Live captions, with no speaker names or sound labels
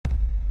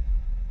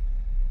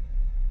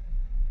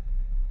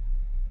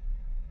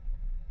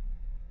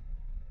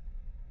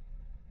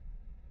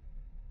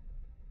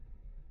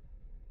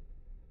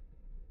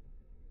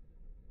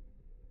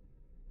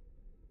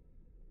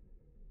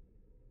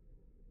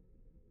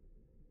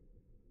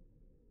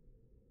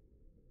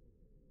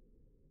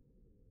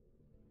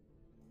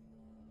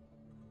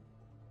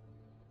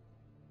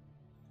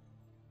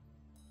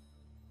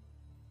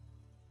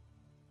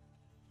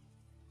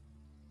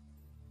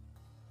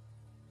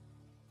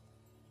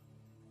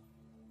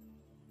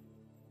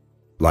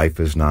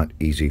Life is not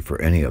easy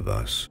for any of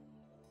us,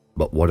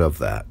 but what of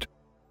that?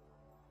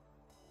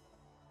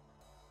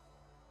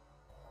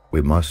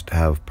 We must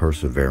have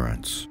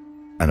perseverance,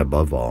 and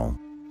above all,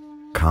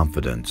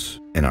 confidence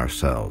in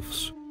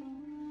ourselves.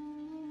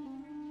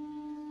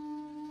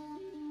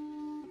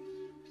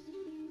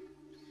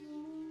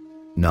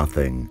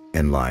 Nothing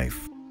in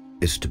life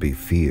is to be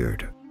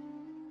feared.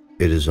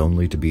 It is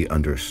only to be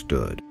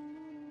understood.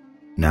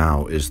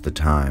 Now is the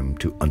time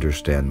to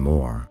understand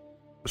more,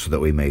 so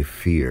that we may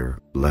fear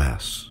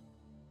less.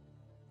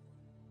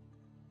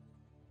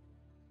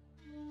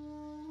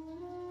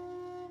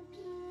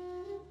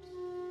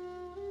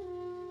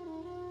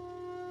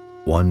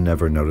 One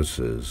never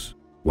notices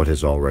what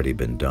has already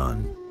been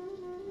done.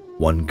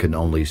 One can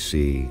only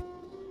see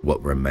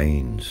what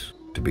remains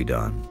to be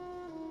done.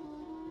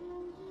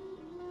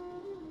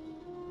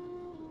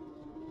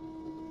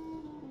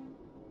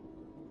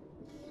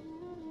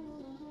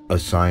 A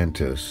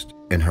scientist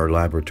in her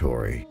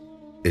laboratory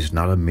is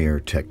not a mere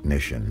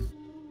technician.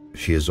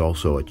 She is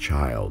also a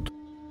child,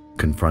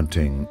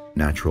 confronting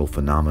natural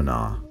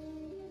phenomena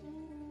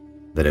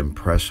that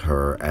impress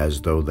her as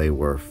though they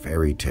were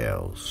fairy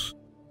tales.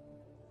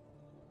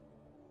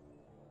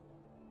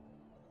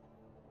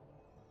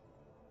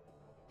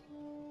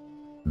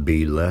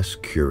 Be less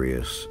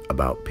curious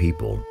about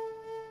people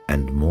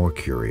and more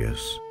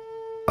curious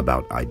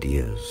about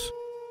ideas.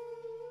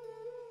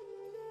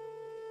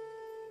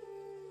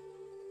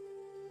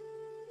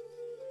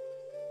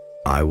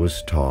 I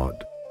was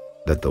taught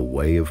that the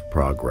way of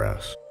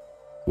progress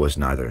was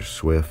neither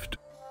swift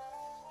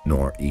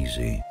nor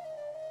easy.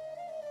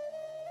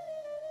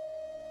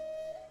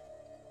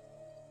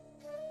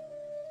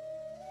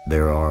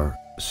 There are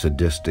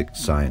sadistic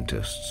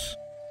scientists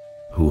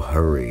who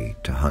hurry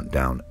to hunt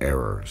down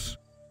errors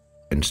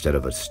instead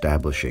of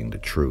establishing the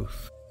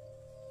truth.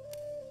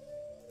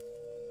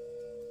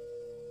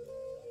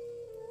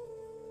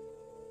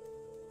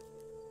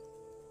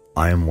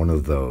 I am one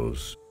of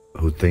those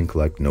who think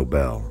like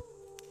Nobel,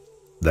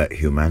 that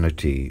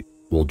humanity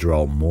will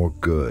draw more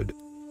good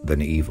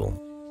than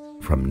evil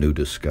from new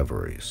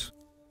discoveries.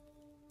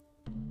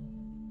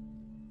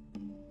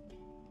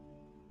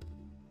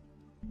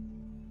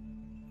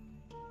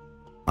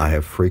 I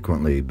have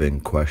frequently been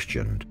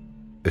questioned,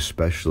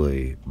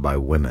 especially by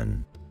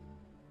women,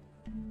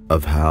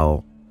 of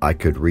how I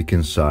could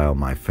reconcile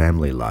my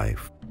family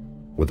life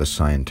with a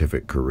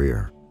scientific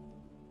career.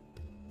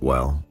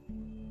 Well,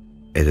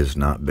 it has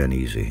not been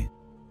easy.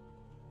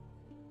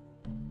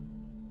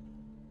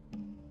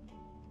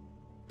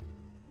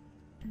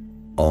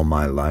 All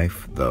my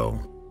life, though,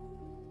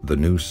 the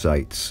new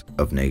sights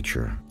of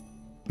nature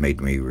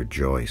made me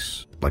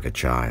rejoice like a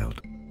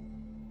child.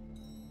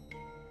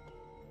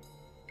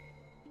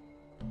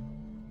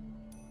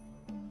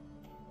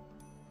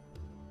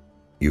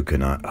 You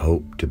cannot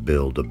hope to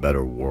build a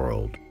better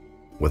world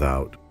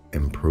without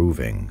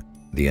improving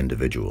the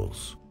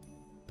individuals.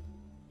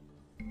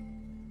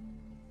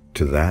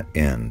 To that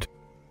end,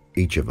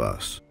 each of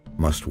us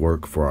must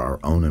work for our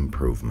own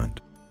improvement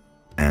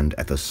and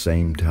at the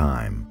same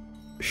time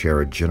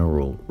share a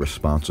general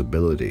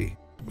responsibility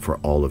for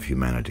all of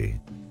humanity.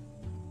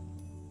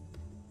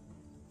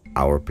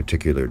 Our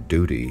particular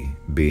duty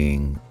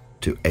being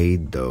to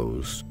aid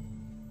those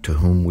to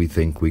whom we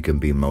think we can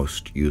be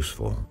most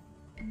useful.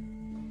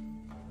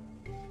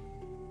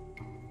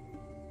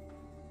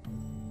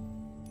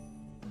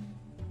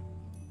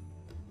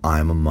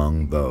 I am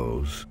among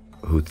those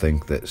who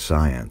think that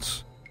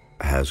science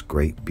has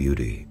great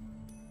beauty.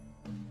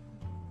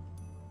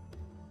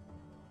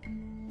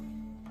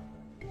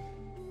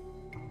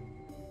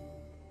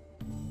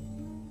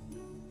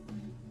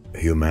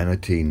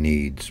 Humanity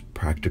needs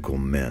practical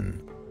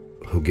men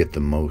who get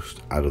the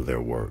most out of their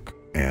work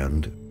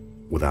and,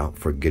 without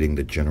forgetting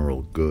the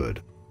general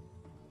good,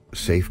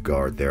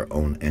 safeguard their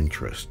own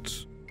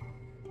interests.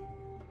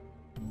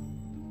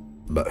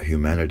 But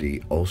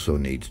humanity also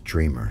needs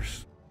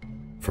dreamers,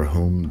 for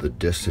whom the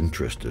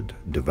disinterested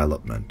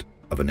development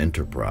of an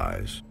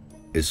enterprise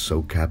is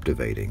so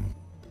captivating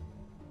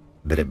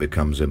that it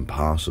becomes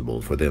impossible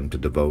for them to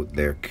devote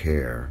their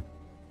care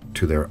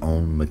to their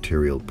own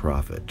material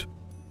profit.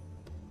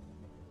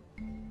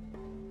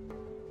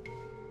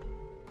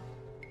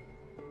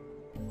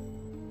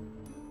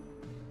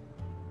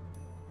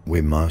 We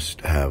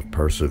must have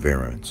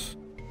perseverance,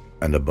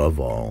 and above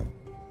all,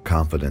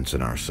 confidence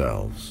in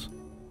ourselves.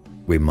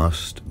 We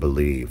must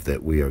believe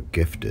that we are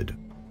gifted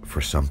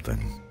for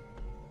something.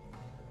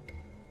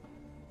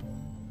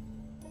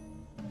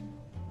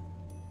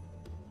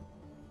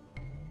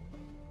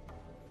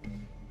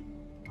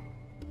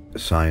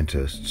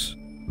 Scientists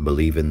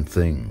believe in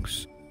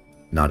things,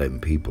 not in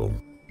people.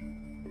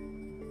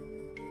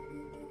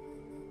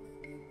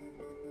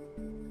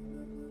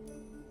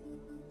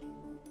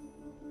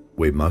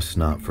 We must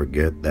not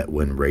forget that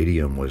when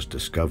radium was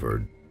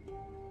discovered,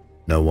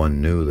 no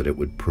one knew that it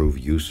would prove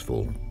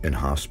useful in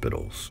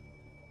hospitals.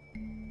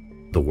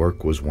 The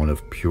work was one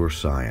of pure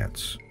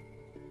science,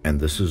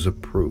 and this is a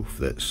proof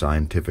that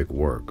scientific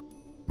work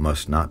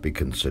must not be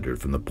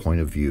considered from the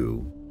point of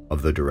view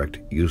of the direct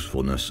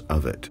usefulness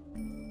of it.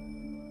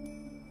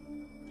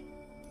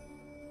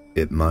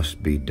 It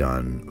must be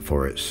done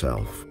for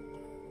itself,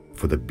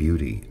 for the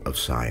beauty of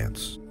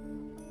science.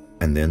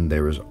 And then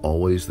there is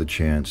always the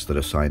chance that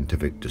a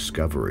scientific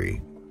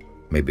discovery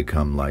may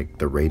become like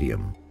the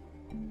radium,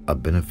 a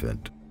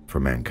benefit for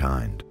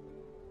mankind.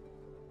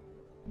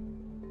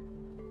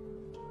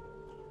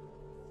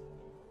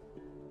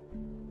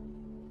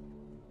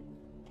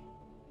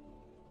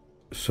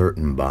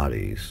 Certain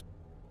bodies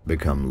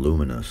become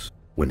luminous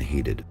when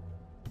heated.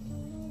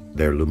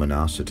 Their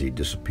luminosity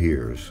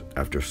disappears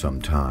after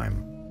some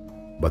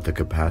time, but the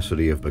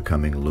capacity of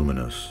becoming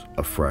luminous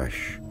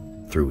afresh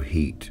through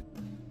heat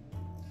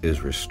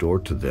is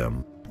restored to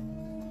them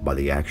by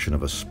the action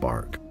of a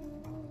spark,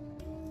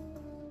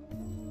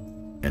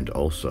 and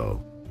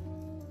also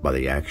by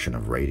the action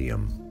of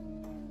radium.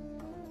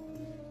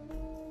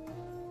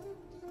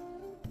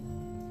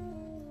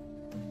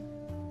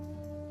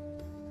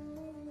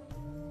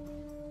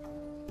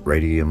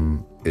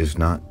 Radium is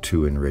not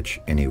to enrich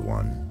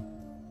anyone.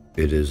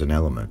 It is an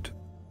element.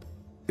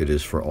 It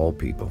is for all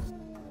people.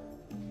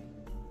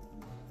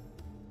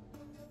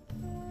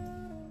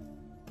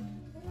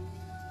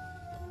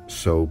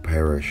 So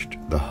perished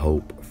the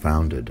hope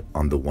founded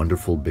on the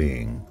wonderful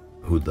being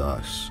who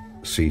thus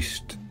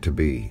ceased to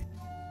be.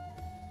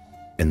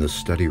 In the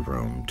study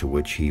room to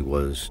which he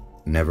was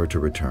never to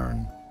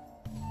return,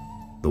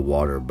 the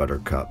water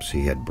buttercups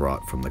he had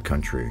brought from the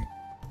country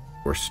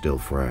were still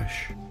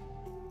fresh.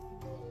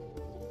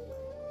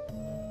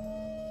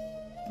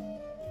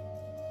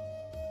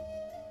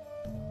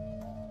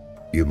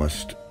 You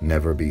must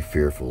never be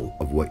fearful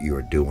of what you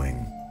are doing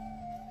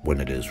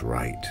when it is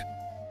right.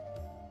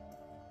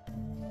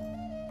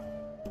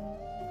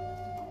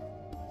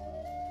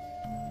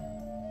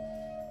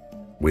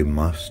 We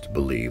must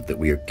believe that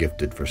we are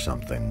gifted for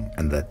something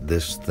and that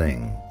this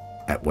thing,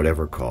 at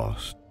whatever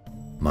cost,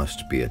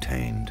 must be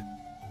attained.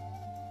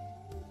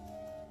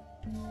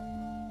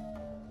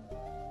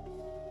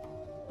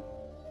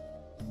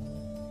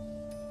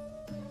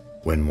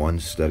 When one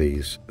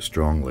studies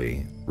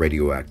strongly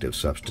radioactive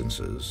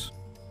substances,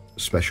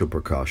 special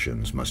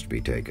precautions must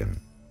be taken.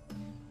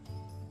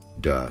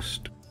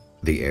 Dust,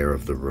 the air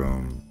of the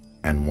room,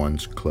 and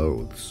one's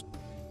clothes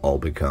all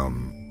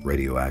become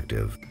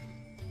radioactive.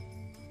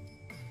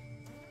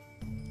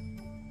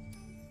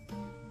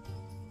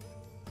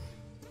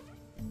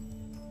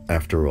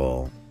 After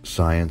all,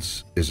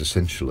 science is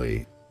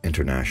essentially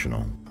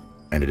international,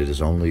 and it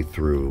is only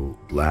through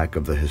lack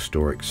of the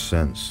historic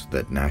sense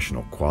that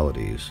national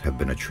qualities have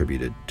been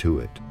attributed to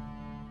it.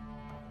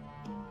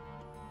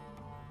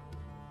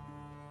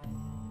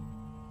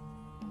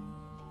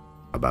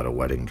 About a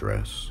wedding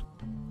dress.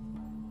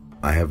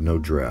 I have no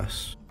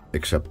dress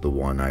except the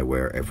one I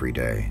wear every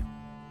day.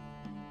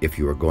 If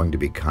you are going to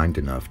be kind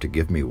enough to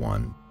give me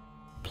one,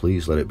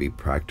 please let it be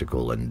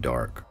practical and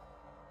dark,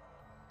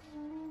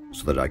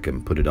 so that I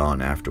can put it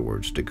on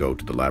afterwards to go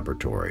to the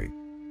laboratory.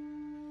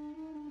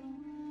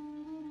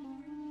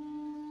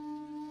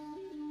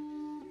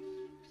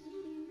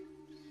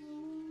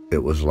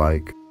 It was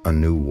like a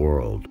new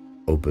world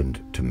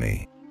opened to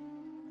me,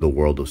 the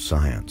world of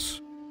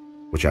science,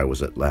 which I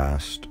was at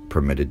last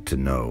permitted to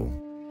know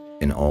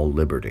in all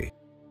liberty.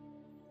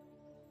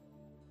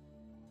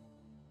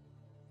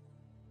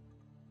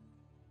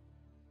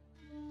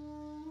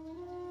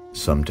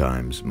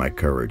 Sometimes my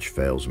courage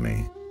fails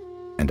me,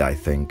 and I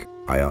think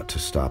I ought to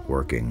stop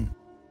working,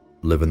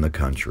 live in the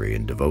country,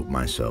 and devote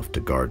myself to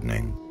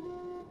gardening.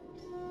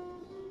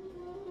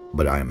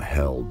 But I am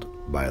held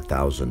by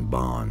 1,000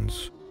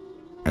 bonds,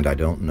 and I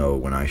don't know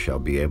when I shall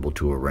be able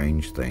to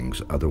arrange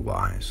things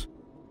otherwise,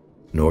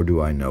 nor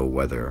do I know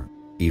whether,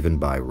 even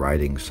by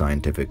writing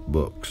scientific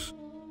books,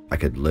 I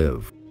could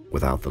live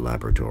without the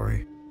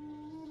laboratory.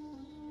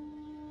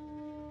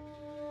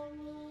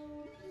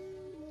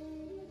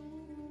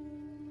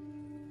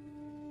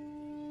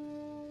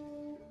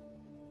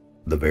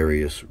 The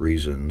various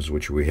reasons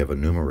which we have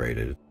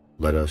enumerated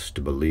led us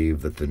to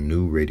believe that the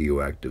new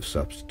radioactive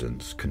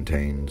substance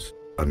contains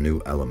a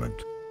new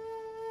element,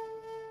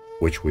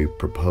 which we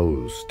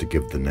propose to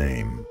give the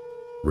name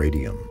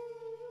radium.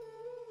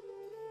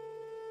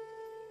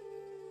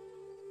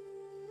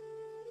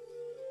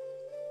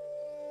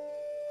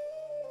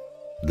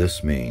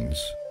 This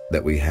means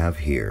that we have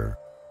here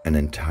an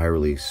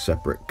entirely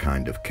separate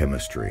kind of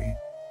chemistry,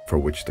 for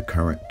which the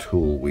current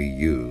tool we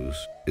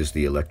use is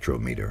the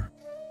electrometer,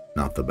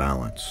 not the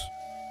balance,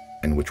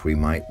 and which we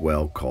might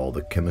well call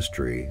the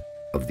chemistry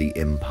of the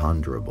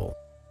imponderable.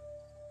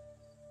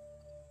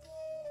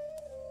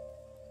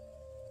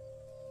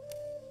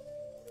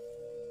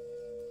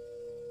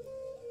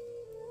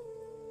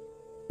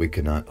 We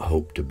cannot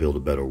hope to build a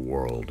better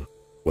world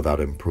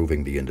without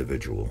improving the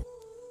individual.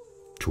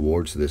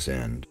 Towards this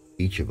end,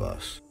 each of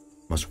us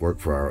must work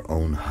for our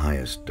own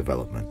highest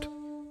development,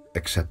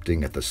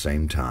 accepting at the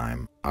same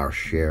time our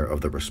share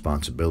of the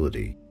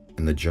responsibility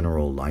in the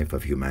general life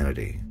of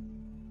humanity,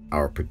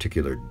 our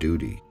particular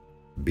duty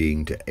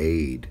being to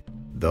aid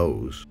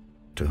those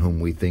to whom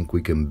we think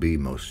we can be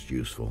most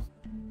useful.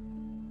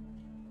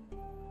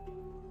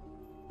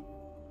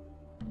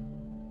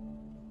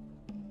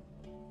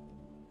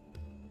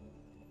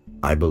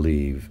 I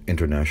believe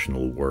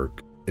international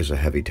work is a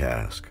heavy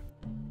task,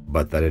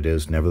 but that it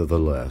is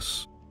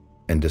nevertheless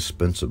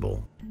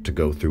indispensable to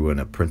go through an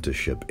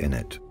apprenticeship in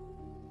it,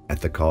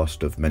 at the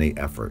cost of many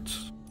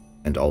efforts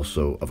and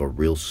also of a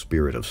real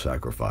spirit of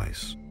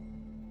sacrifice.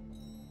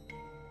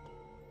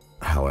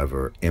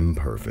 However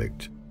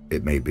imperfect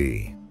it may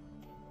be,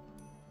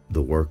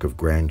 the work of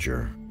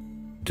grandeur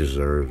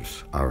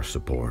deserves our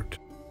support.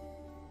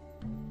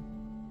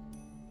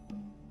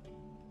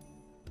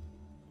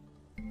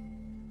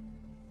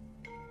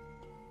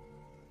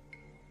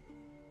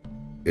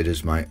 It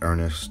is my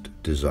earnest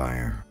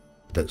desire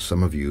that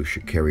some of you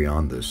should carry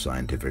on this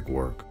scientific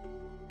work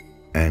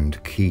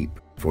and keep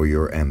for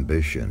your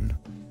ambition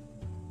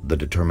the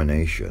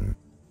determination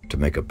to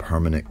make a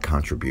permanent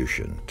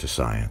contribution to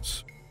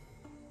science.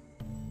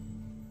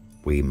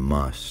 We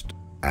must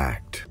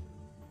act.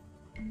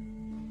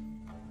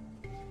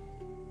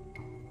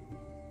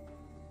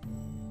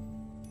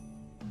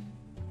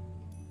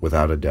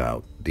 Without a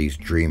doubt, these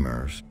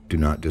dreamers do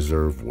not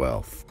deserve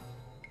wealth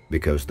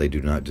because they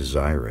do not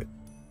desire it.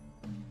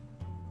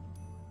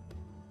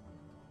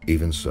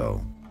 Even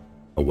so,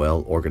 a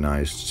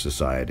well-organized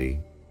society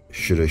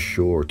should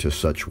assure to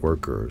such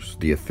workers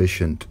the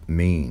efficient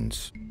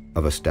means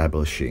of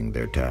establishing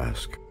their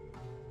task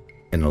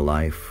in a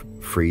life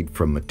freed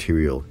from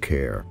material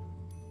care.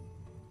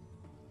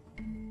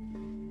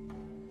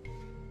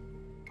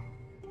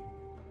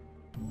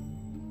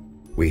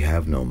 We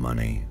have no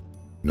money,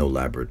 no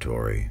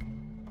laboratory,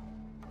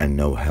 and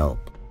no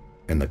help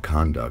in the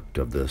conduct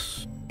of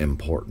this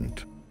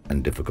important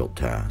and difficult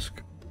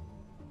task.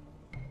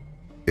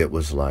 It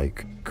was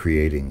like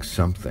creating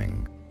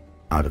something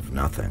out of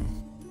nothing.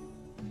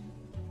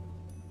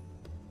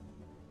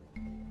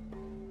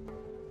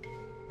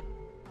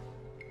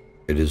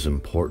 It is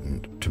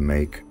important to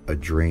make a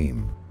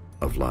dream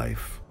of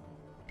life,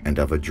 and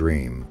of a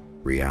dream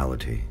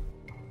reality.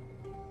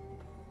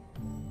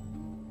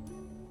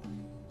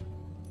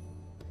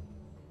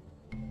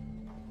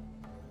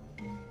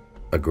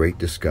 A great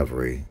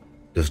discovery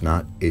does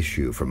not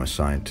issue from a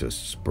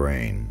scientist's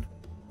brain,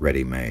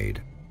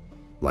 ready-made,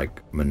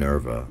 like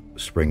Minerva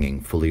springing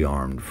fully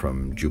armed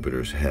from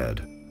Jupiter's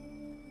head.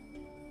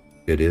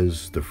 It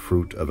is the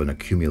fruit of an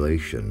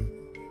accumulation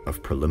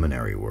of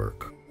preliminary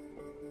work.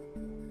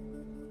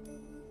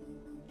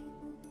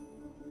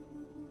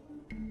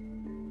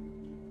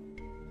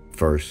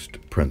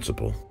 First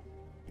principle: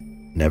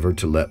 never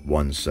to let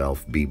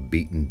oneself be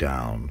beaten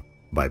down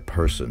by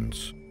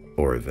persons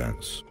or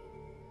events.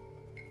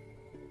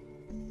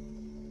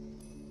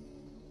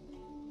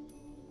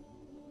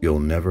 You'll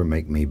never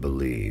make me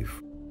believe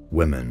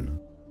women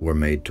were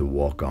made to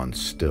walk on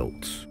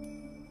stilts.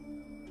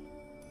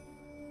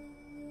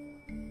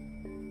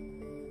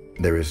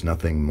 There is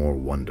nothing more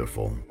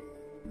wonderful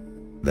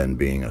than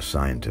being a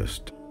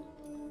scientist.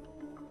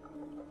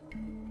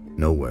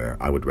 Nowhere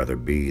I would rather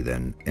be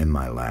than in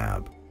my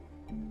lab,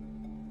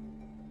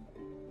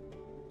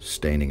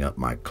 staining up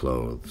my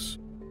clothes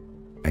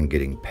and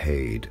getting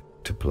paid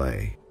to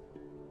play.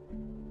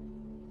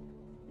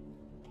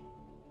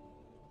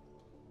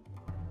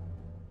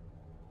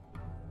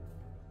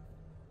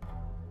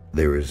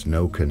 There is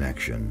no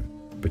connection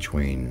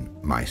between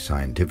my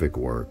scientific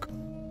work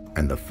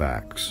and the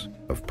facts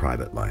of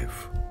private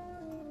life.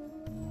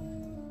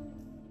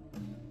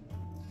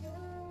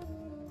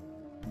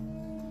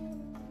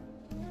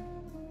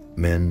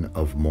 Men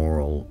of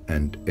moral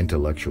and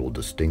intellectual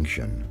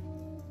distinction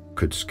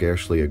could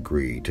scarcely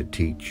agree to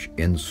teach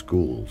in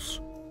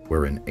schools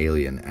where an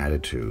alien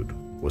attitude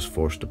was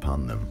forced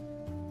upon them.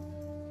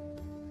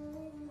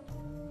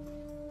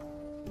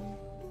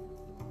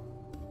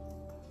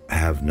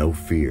 Have no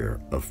fear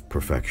of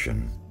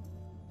perfection.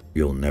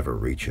 You'll never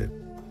reach it.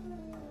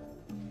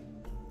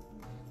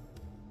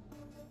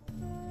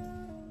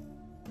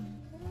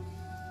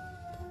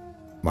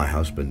 My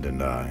husband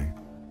and I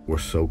were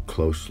so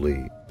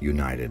closely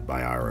united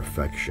by our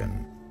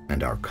affection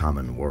and our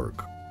common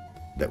work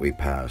that we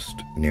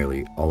passed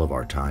nearly all of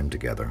our time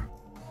together.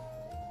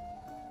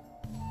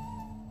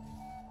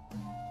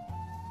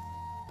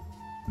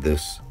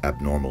 This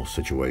abnormal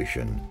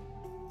situation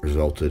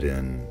resulted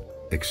in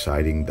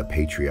exciting the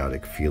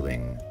patriotic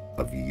feeling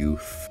of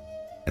youth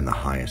in the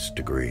highest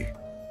degree.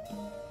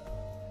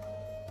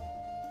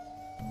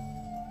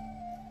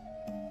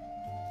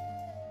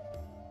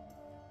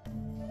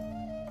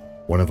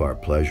 One of our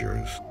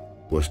pleasures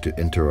was to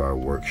enter our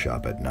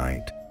workshop at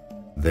night.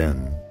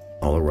 Then,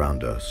 all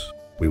around us,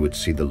 we would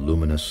see the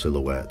luminous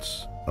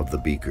silhouettes of the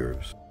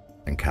beakers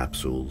and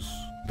capsules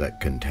that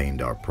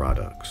contained our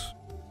products.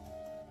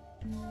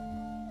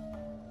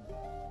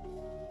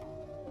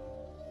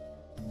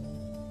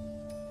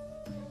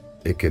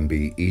 It can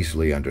be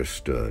easily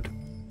understood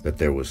that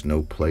there was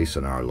no place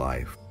in our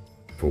life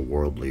for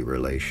worldly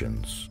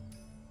relations.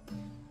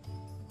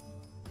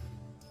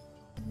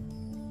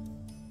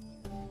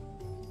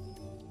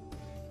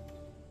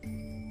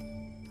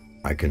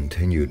 I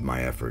continued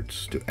my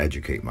efforts to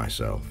educate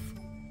myself.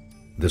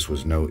 This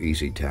was no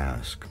easy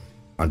task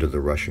under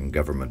the Russian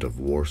government of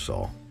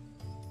Warsaw.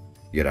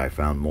 yet I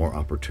found more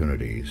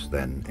opportunities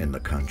than in the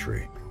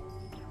country.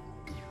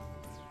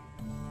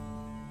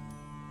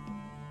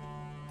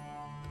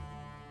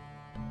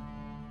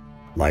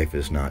 Life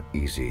is not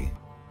easy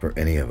for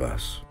any of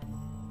us.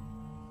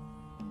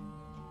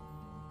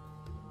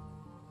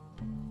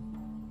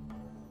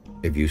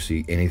 If you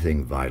see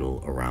anything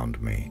vital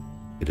around me,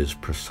 it is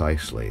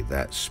precisely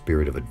that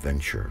spirit of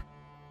adventure,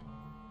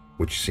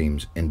 which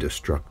seems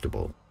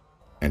indestructible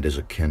and is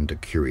akin to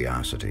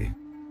curiosity.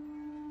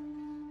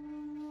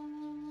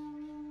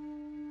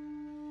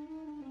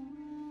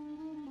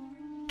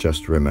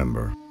 Just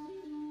remember,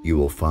 you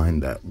will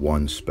find that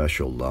one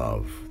special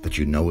love that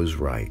you know is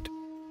right,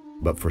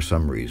 but for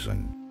some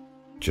reason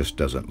just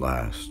doesn't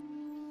last.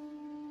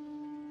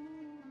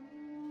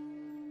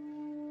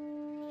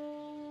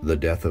 The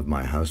death of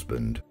my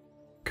husband,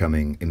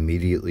 coming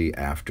immediately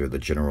after the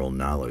general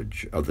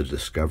knowledge of the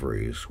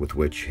discoveries with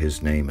which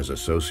his name is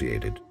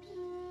associated,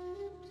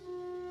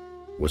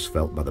 was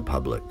felt by the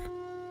public,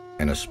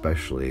 and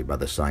especially by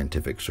the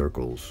scientific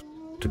circles,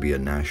 to be a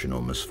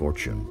national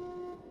misfortune.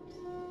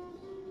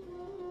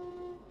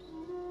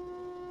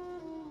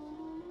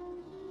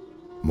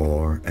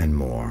 More and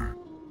more,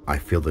 I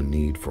feel the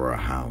need for a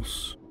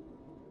house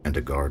and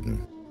a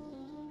garden.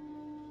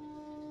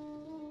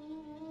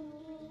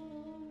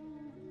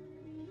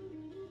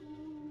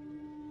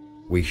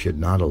 We should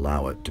not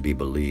allow it to be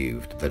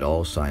believed that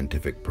all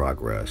scientific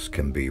progress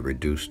can be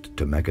reduced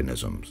to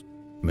mechanisms,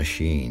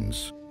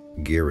 machines,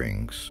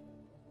 gearings,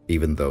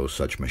 even though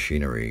such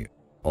machinery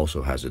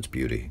also has its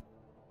beauty.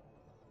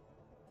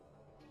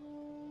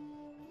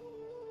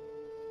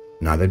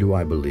 Neither do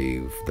I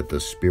believe that the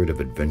spirit of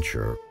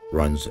adventure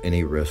runs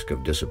any risk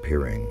of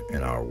disappearing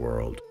in our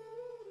world.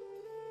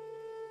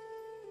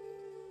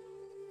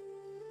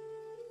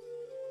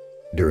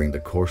 During the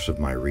course of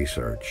my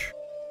research,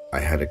 I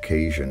had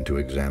occasion to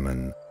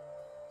examine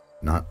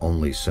not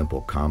only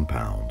simple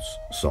compounds,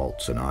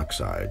 salts and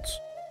oxides,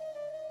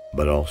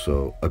 but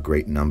also a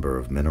great number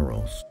of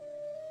minerals.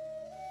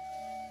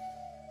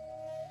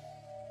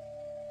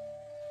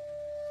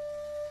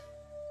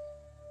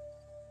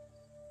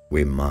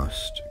 We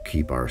must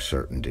keep our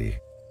certainty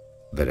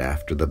that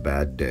after the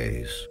bad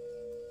days,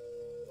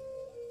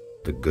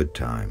 the good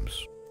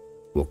times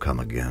will come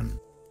again.